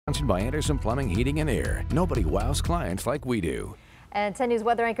Sponsored by Anderson Plumbing, Heating and Air. Nobody wows clients like we do. And 10 News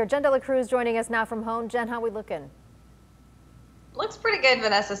weather anchor Jen Delacruz joining us now from home. Jen, how are we looking? Looks pretty good,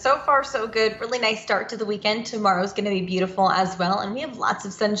 Vanessa. So far, so good. Really nice start to the weekend. Tomorrow's going to be beautiful as well, and we have lots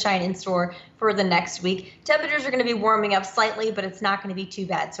of sunshine in store for the next week. Temperatures are going to be warming up slightly, but it's not going to be too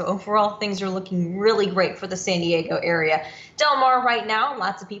bad. So overall, things are looking really great for the San Diego area. Del Mar right now,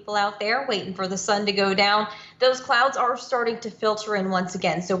 lots of people out there waiting for the sun to go down. Those clouds are starting to filter in once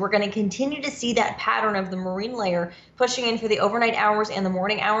again, so we're going to continue to see that pattern of the marine layer pushing in for the overnight hours and the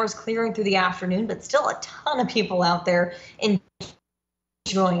morning hours, clearing through the afternoon, but still a ton of people out there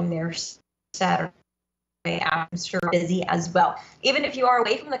enjoying their Saturday. I'm sure busy as well. Even if you are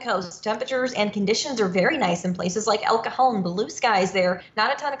away from the coast, temperatures and conditions are very nice in places like El Cajon. Blue skies there,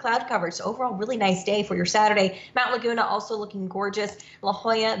 not a ton of cloud coverage. So overall, really nice day for your Saturday. Mount Laguna also looking gorgeous. La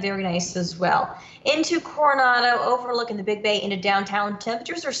Jolla, very nice as well. Into Coronado, overlooking the Big Bay into downtown,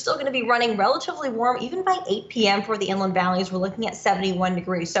 temperatures are still going to be running relatively warm, even by 8 p.m. for the inland valleys. We're looking at 71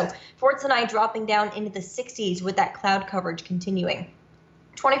 degrees. So for tonight, dropping down into the 60s with that cloud coverage continuing.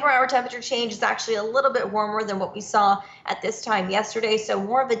 24-hour temperature change is actually a little bit warmer than what we saw at this time yesterday, so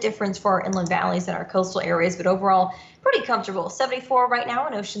more of a difference for our inland valleys and our coastal areas, but overall pretty comfortable. 74 right now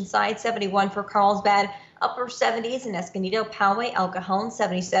in Oceanside, 71 for Carlsbad, upper 70s in Escondido, Poway, El Cajon,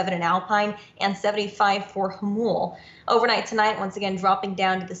 77 in Alpine, and 75 for Jamul. Overnight tonight, once again, dropping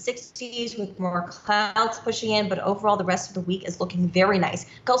down to the 60s with more clouds pushing in, but overall the rest of the week is looking very nice.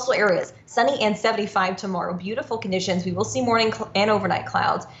 Coastal areas, sunny and 75 tomorrow. Beautiful conditions. We will see morning and overnight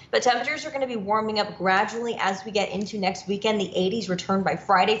clouds, but temperatures are going to be warming up gradually as we get into next weekend. The 80s return by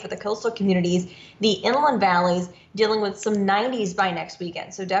Friday for the coastal communities. The inland valleys dealing with some 90s by next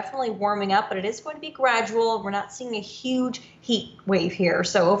weekend. So definitely warming up, but it is going to be gradual. We're not seeing a huge heat wave here.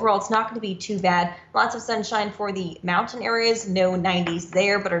 So overall, it's not going to be too bad. Lots of sunshine for the mountain areas, no 90s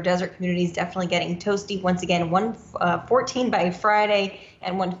there, but our desert communities definitely getting toasty. Once again, 114 by Friday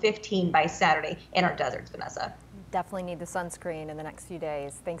and 115 by Saturday in our deserts, Vanessa. Definitely need the sunscreen in the next few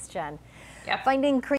days. Thanks, Jen. Yeah. Finding